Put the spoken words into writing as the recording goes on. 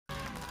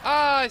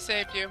I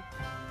saved you.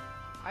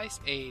 Ice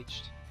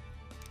aged.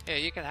 Here,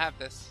 you can have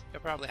this.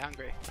 You're probably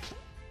hungry.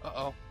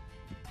 Uh-oh.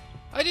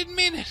 I didn't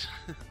mean it!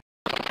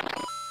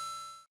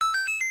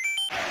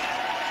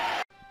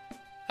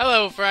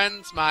 Hello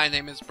friends, my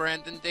name is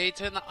Brandon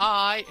Dayton.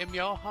 I am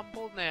your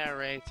humble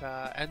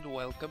narrator, and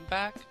welcome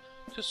back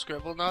to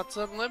Scribblenauts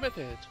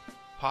Unlimited,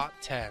 Part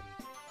 10.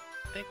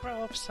 They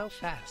grow up so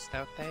fast,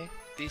 don't they,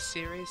 these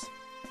series?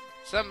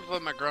 Some of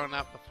them are grown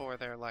up before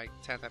they're like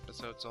 10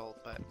 episodes old,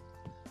 but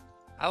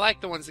I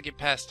like the ones that get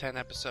past 10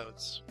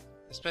 episodes,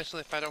 especially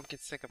if I don't get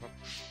sick of them.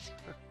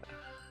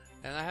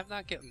 And I have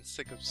not gotten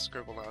sick of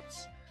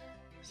Scribblenauts.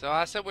 So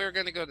I said we were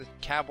going to go to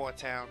Cowboy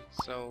Town,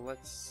 so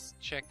let's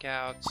check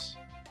out.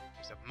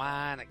 There's a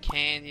mine, a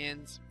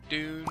canyon, some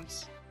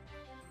dunes,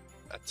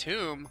 a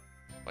tomb.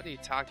 What are you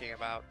talking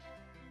about?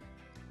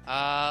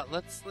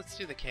 Let's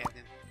do the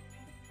canyon.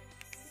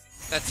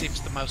 That seems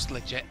the most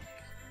legit.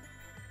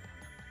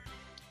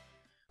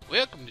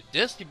 Welcome to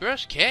Dusty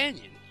Brush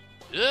Canyon.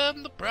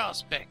 I'm the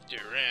prospector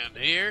around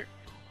here.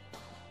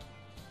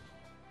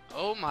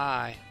 Oh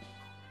my.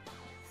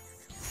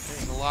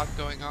 There's a lot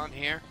going on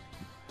here.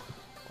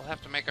 We'll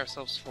have to make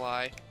ourselves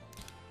fly,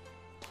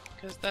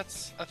 because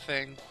that's a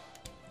thing.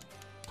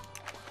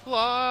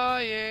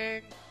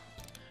 Flying!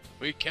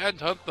 We can't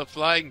hunt the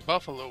flying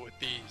buffalo with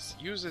these.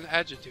 Use an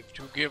adjective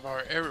to give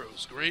our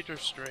arrows greater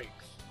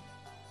strength.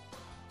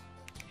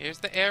 Here's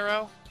the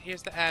arrow,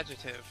 here's the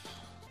adjective.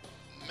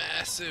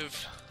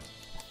 Massive.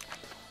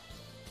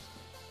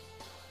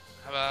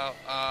 How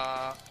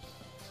about,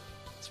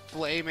 it's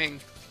flaming.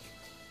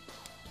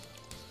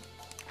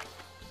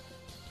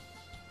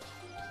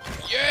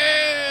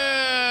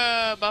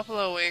 Yeah!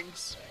 Buffalo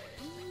wings.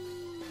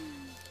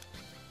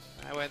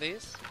 Can I wear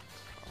these?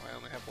 Oh, I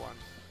only have one.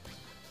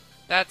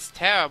 That's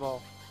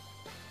terrible.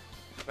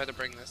 I better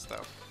bring this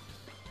though.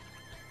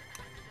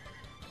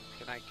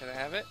 Can I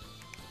have it?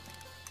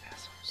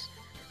 Assholes.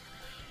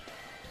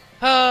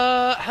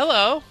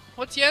 Hello.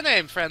 What's your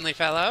name, friendly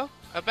fellow?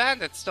 A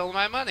bandit stole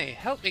my money.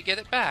 Help me get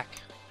it back.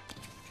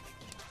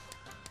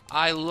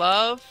 I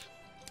love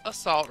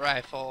assault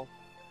rifle,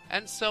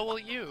 and so will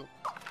you.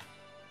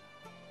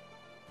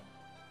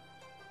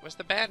 Where's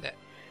the bandit?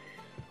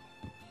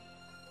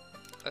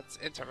 Let's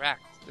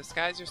interact.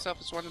 Disguise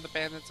yourself as one of the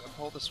bandits and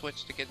hold the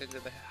switch to get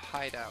into the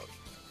hideout.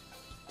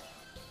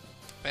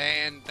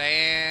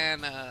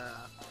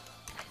 Bandana.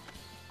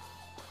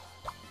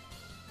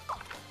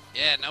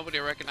 Yeah, nobody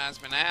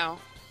recognized me now.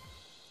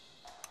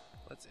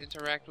 Let's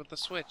interact with the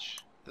switch.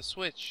 The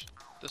switch.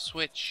 The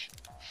switch.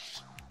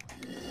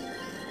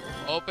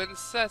 Open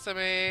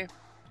sesame.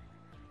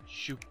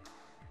 Shoot.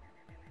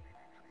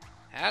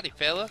 Howdy,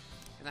 fella.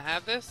 Can I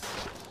have this?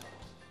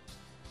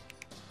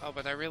 Oh,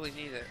 but I really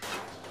need it.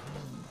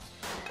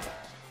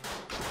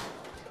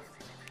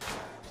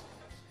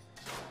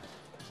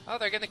 Oh,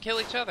 they're gonna kill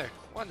each other.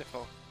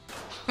 Wonderful.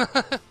 Oh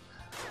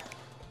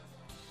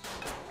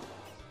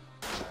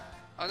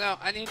no,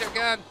 I need their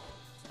gun.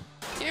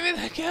 Give me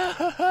the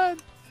gun!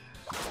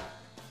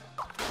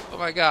 Oh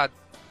my god.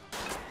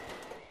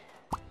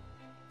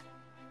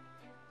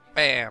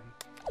 Bam.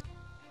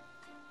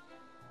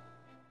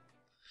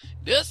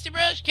 Dusty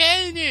Brush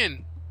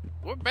Canyon!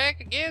 We're back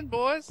again,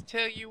 boys.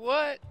 Tell you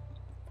what.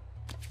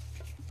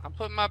 I'm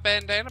putting my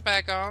bandana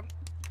back on.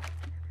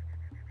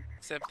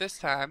 Except this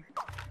time,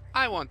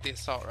 I want the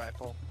assault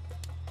rifle.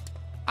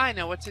 I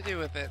know what to do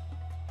with it.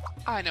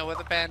 I know where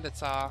the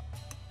bandits are.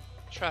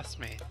 Trust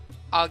me,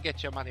 I'll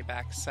get your money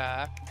back,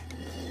 sir.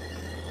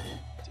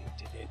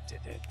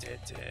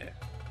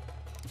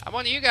 I'm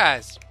one of you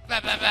guys. Blah,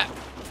 blah, blah.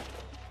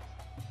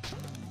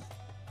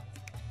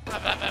 Blah,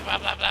 blah, blah, blah,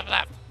 blah, blah,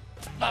 blah.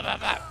 Blah, blah,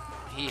 blah.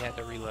 He had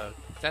to reload.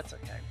 That's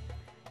okay.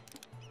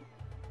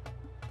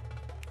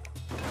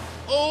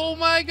 Oh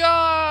my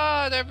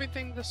god!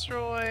 Everything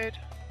destroyed.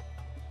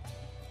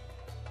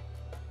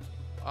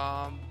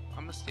 I'm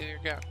gonna steal your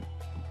gun.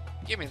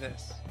 Give me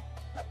this.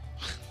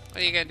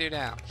 What are you gonna do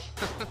now?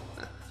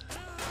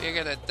 You're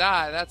gonna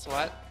die, that's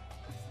what.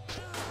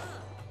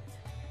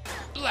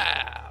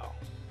 Blow!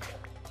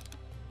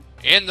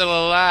 Into the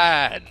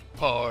line,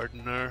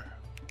 partner.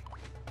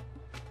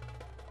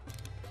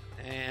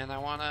 And I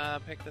wanna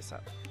pick this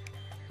up.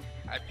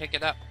 I pick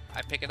it up.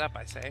 I pick it up,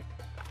 I say.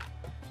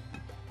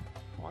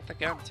 I want the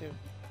gun too.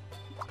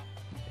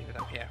 Leave it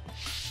up here.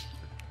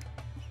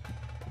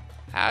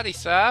 Howdy,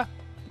 sir.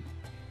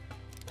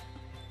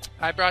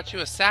 I brought you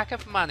a sack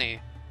of money,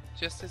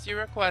 just as you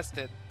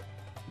requested.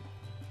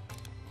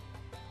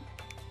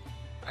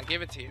 I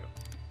give it to you.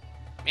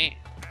 Me.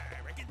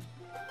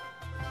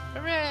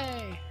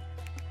 Hooray!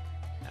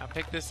 Now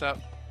pick this up.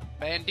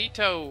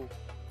 Bandito!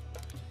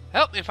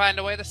 Help me find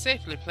a way to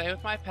safely play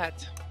with my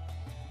pet.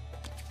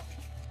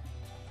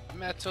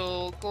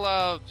 Metal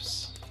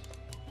gloves.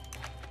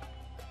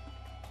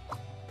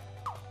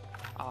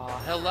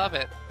 Aw, he'll love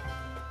it.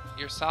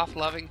 Your soft,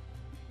 loving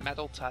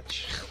metal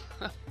touch.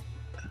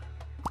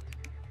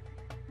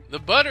 The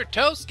Butter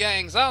Toast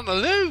Gang's on the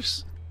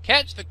loose!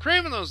 Catch the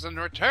criminals and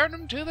return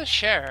them to the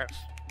sheriff.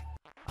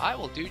 I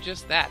will do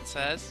just that,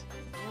 says.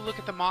 Ooh, look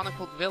at the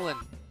monocled villain.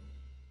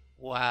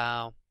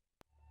 Wow.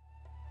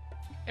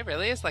 It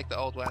really is like the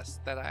Old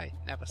West that I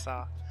never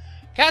saw.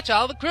 Catch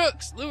all the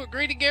crooks! Lure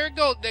greedy Gary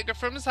Gold Digger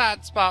from his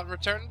hiding spot and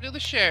return him to the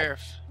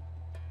sheriff.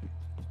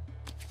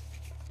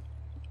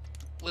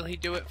 Will he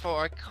do it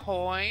for a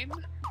coin?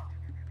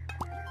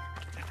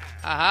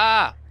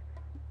 Aha!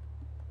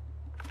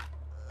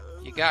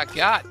 You got,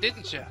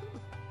 didn't you?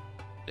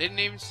 Didn't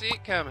even see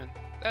it coming.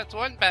 That's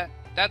one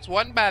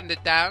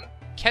bandit down.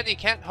 Kenny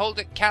Can't Hold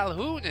It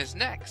Calhoun is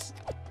next.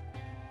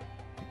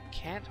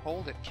 Can't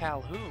Hold It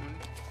Calhoun?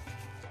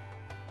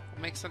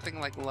 We'll make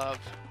something like love.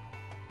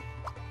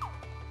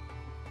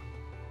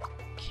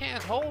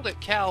 Can't hold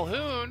it,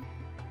 Calhoun.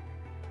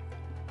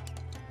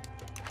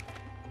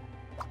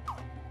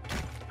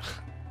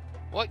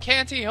 What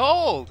can't he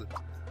hold?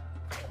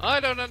 I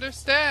don't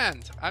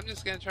understand. I'm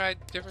just gonna try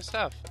different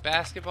stuff.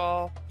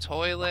 Basketball,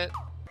 toilet.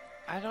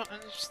 I don't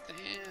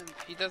understand.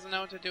 He doesn't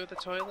know what to do with the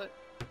toilet?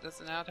 Does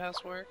an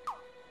outhouse work?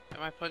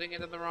 Am I putting it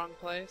in the wrong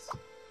place?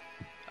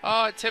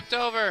 Oh, it tipped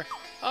over.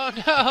 Oh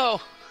no!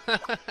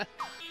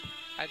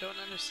 I don't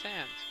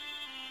understand.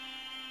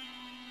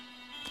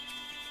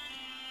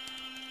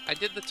 I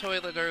did the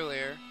toilet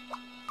earlier.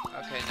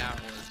 Okay, now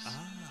it works.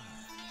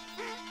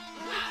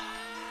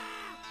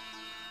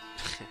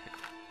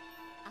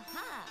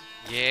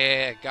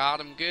 Yeah, got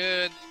him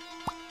good.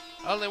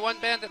 Only one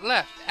bandit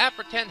left. Oh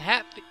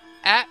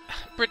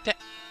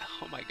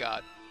my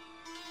god.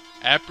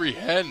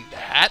 Apprehend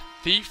Hat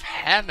Thief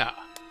Hannah.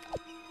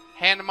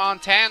 Hannah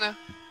Montana.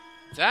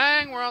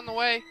 Dang, we're on the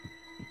way.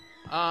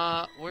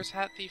 Where's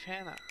Hat Thief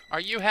Hannah? Are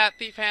you Hat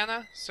Thief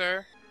Hannah,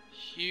 sir?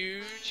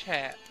 Huge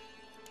hat.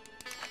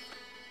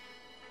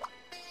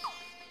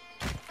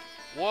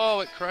 Whoa,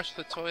 it crushed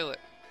the toilet.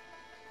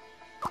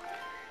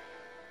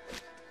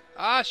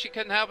 Ah, she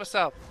couldn't help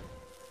herself.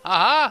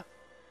 Aha!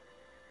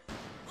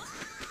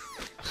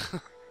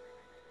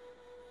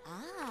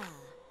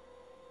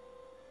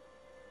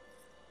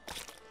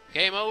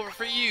 Game over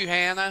for you,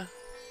 Hannah.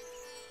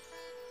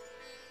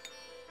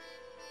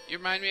 You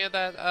remind me of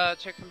that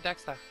chick from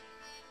Dexter.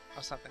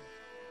 Or something.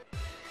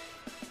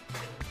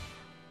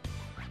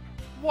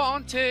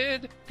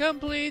 Wanted,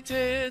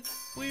 completed.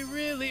 We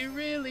really,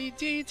 really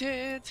did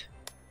it.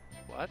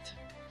 What?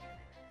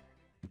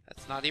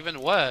 That's not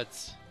even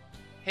words.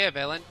 Here,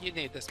 villain, you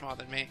need this more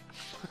than me.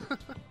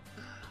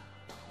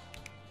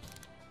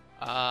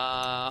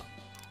 What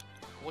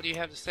do you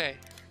have to say?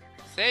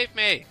 Save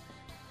me!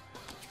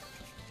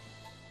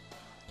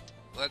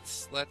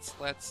 Let's... I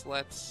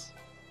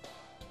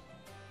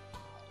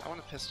want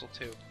a pistol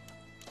too.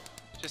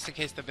 Just in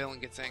case the villain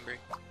gets angry.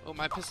 Oh,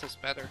 my pistol's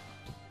better.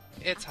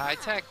 It's high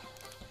tech.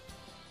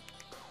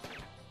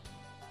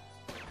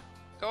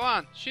 Go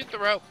on, shoot the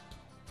rope.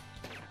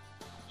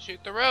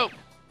 Shoot the rope.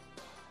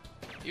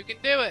 You can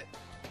do it.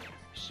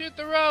 Shoot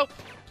the rope.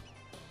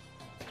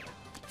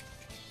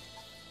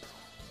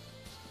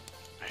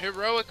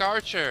 Heroic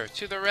archer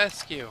to the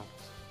rescue.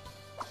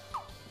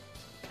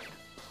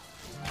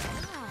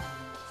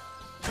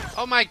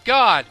 Oh my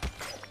god!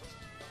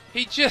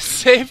 He just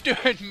saved her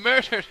and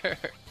murdered her.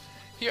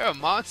 You're a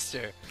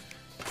monster.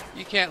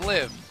 You can't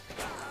live.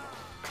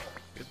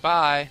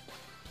 Goodbye.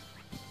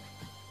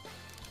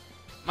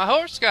 My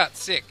horse got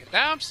sick.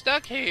 Now I'm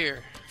stuck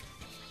here.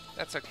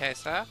 That's okay,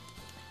 sir.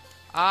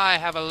 I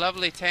have a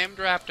lovely tamed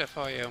raptor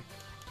for you.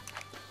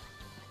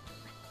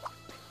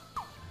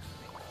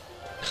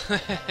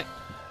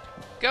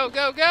 Go,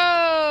 go,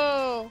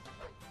 go!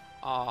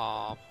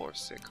 Aw, poor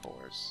sick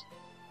horse.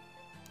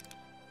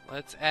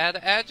 Let's add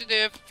an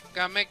adjective.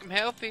 Gotta make him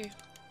healthy.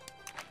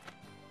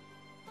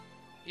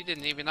 You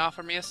didn't even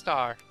offer me a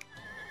star.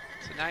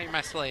 So now you're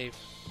my slave.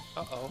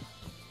 Uh-oh.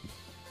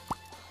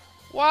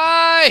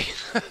 Why?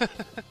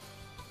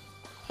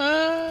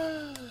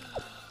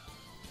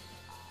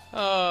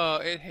 Oh,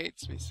 it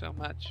hates me so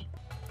much.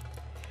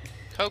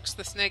 Coax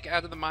the snake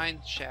out of the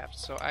mine shaft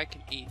so I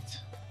can eat.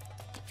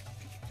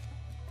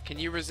 Can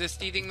you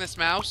resist eating this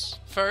mouse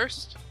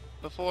first?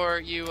 Before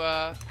you,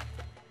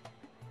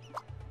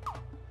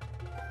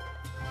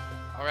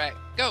 Alright,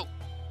 go!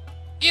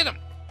 Get him!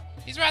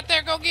 He's right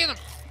there, go get him!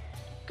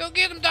 Go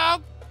get him,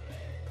 dog!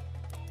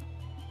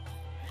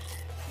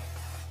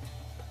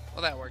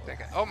 Well, that worked, that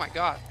guy. Oh my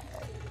god.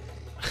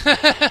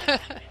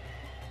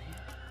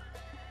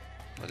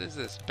 What is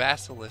this?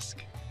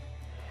 Basilisk.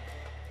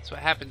 That's what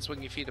happens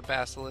when you feed a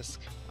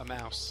basilisk a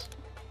mouse.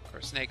 Or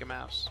a snake a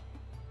mouse.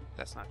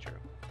 That's not true.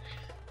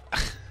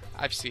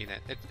 I've seen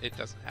it. It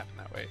doesn't happen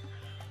that way.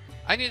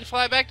 I need to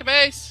fly back to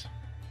base!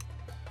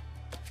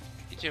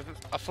 Get you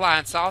a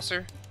flying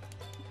saucer.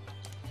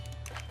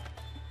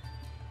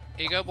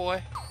 Here you go,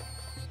 boy.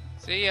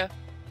 See ya.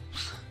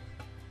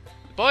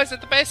 The boys at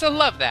the base will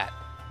love that.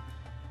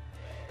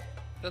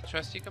 They'll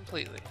trust you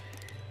completely.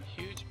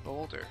 Huge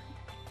boulder.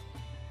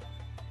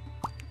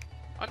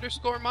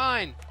 Underscore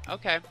mine.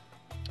 Okay.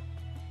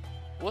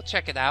 We'll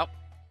check it out.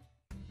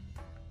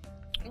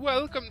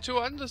 Welcome to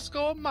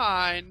underscore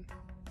mine.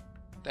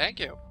 Thank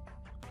you.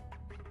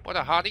 What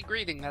a hearty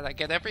greeting that I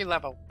get every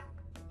level.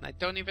 And I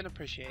don't even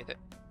appreciate it.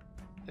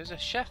 There's a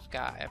chef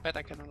guy. I bet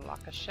I can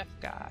unlock a chef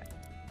guy.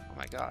 Oh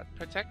my god.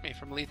 Protect me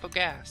from lethal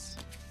gas.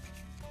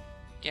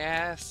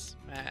 Gas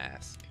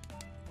mask.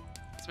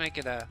 Let's make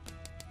it a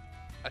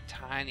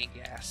tiny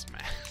gas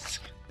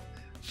mask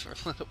for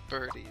little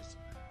birdies.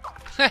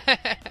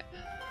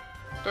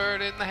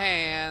 Bird in the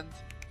hand.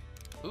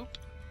 Oop.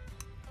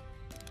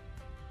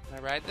 Can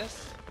I ride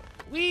this?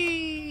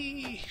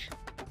 Whee!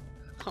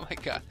 Oh my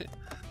god.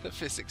 The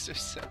physics are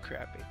so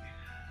crappy.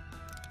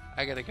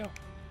 I gotta go.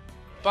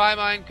 Bye,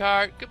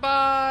 minecart.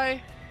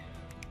 Goodbye!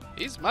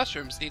 These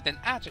mushrooms need an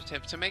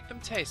adjective to make them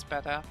taste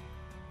better.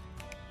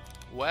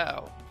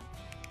 Well,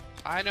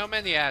 I know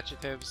many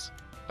adjectives,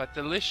 but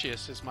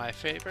delicious is my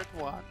favorite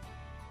one.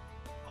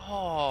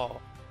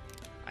 Oh,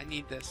 I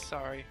need this,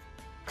 sorry.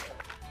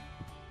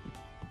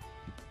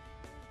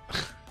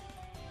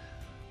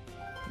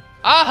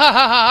 Ah ha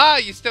ha ha ha!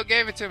 You still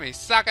gave it to me,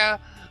 sucker!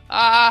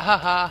 Ah ha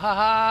ha ha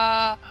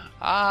ha!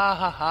 Ah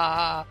ha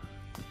ha!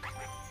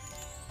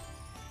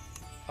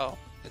 Oh,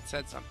 it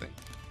said something.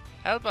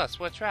 Help us,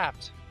 we're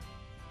trapped.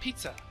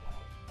 Pizza.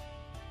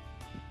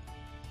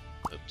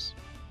 Oops.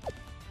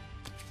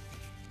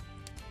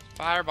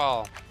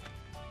 Fireball.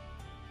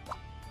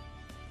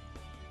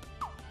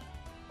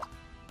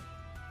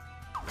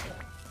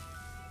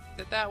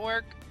 Did that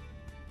work?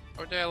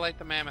 Or did I light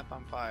the mammoth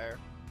on fire?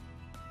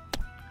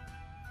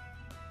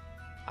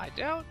 I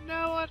don't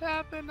know what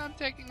happened. I'm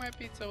taking my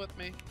pizza with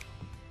me.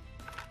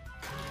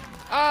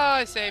 Ah,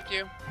 I saved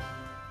you.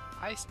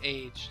 Ice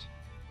aged.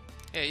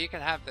 Yeah, you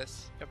can have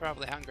this. You're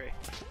probably hungry.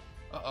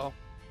 Uh-oh.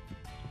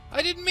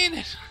 I didn't mean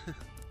it!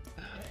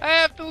 I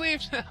have to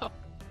leave now.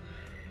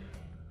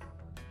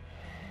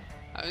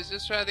 I was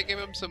just trying to give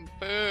him some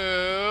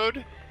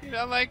food. You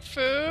don't like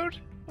food?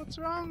 What's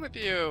wrong with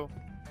you?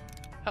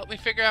 Help me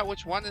figure out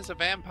which one is a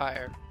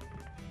vampire.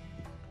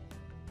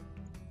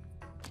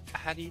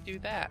 How do you do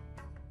that?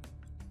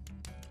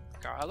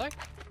 Garlic?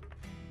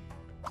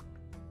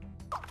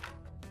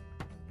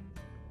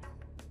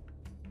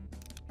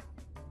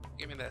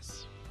 Give me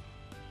this.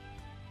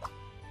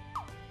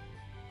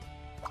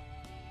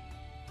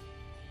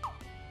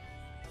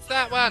 It's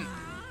that one!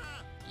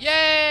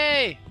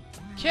 Yay!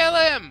 Kill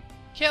him!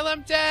 Kill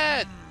him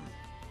dead!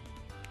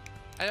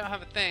 I don't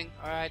have a thing,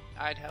 or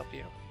I'd help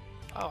you.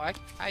 Oh,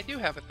 I do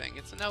have a thing.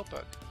 It's a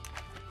notebook.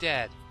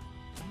 Dead.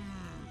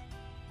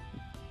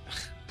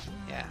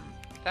 Yeah,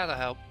 that'll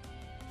help.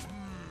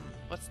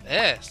 What's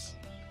this?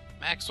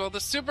 Maxwell the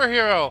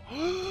superhero!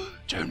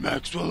 Turn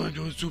Maxwell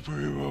into a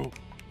superhero!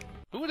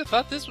 Who would have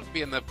thought this would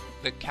be in the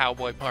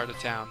cowboy part of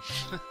town?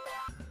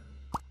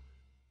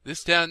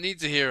 This town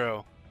needs a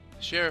hero.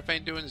 The sheriff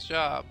ain't doing his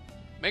job.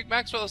 Make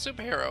Maxwell a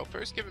superhero.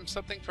 First give him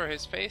something for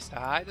his face to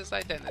hide his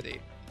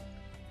identity.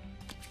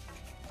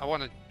 I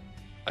want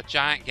a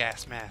giant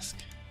gas mask.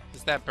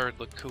 Does that bird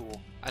look cool?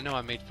 I know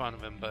I made fun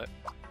of him, but...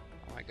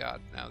 oh my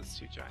god, now it's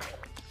too giant.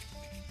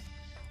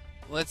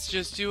 Let's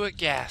just do a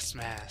gas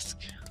mask.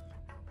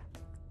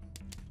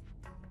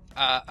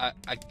 A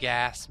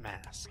gas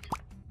mask.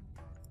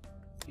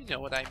 You know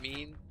what I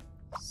mean.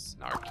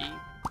 Snarky.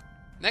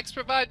 Next,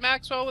 provide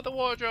Maxwell with a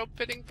wardrobe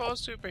fitting for a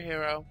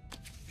superhero.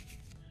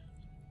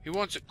 He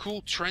wants a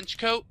cool trench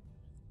coat?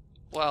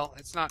 Well,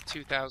 it's not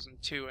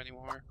 2002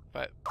 anymore,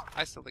 but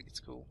I still think it's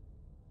cool.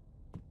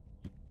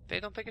 They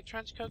don't think a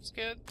trench coat's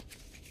good?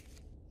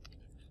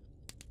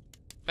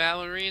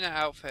 Ballerina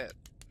outfit.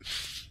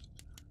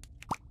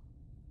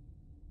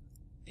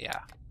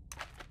 Yeah.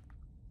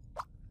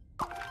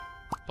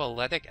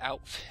 Balletic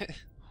outfit?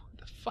 What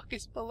the fuck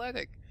is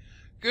balletic?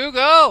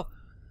 Google!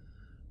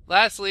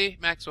 Lastly,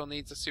 Maxwell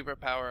needs a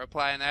superpower.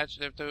 Apply an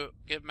adjective to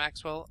give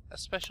Maxwell a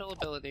special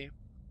ability.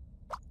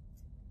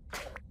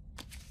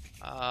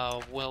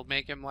 We'll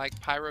make him like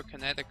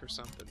pyrokinetic or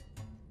something.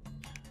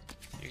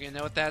 You gonna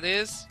know what that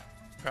is?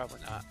 Probably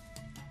not.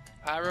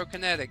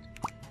 Pyrokinetic.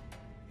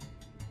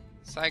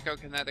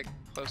 Psychokinetic.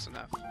 Close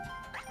enough.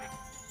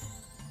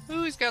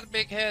 Ooh, he's got a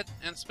big head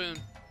and spoon.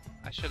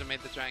 I should have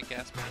made the giant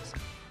gas mask.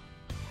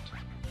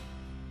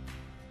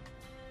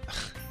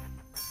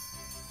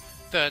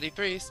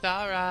 33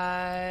 star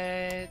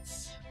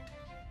rides.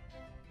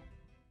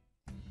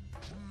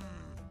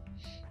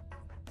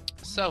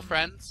 So,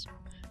 friends,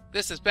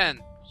 this has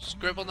been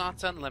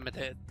Scribblenauts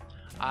Unlimited.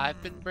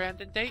 I've been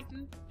Brandon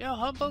Dayton, your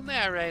humble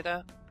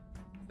narrator.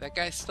 That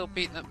guy's still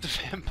beating up the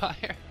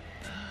vampire.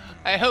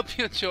 I hope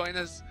you'll join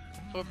us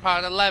for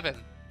part 11,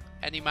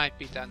 and he might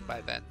be done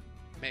by then.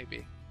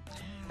 Maybe.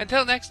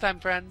 Until next time,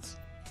 friends.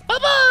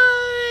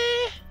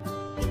 Bye-bye!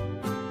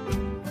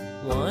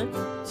 1,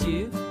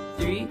 2,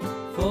 3,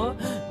 4.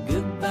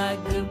 Goodbye,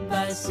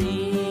 goodbye,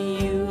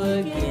 see you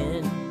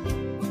again.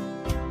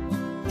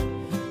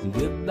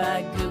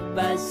 Goodbye,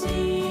 goodbye,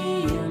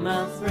 see you,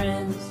 my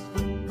friends.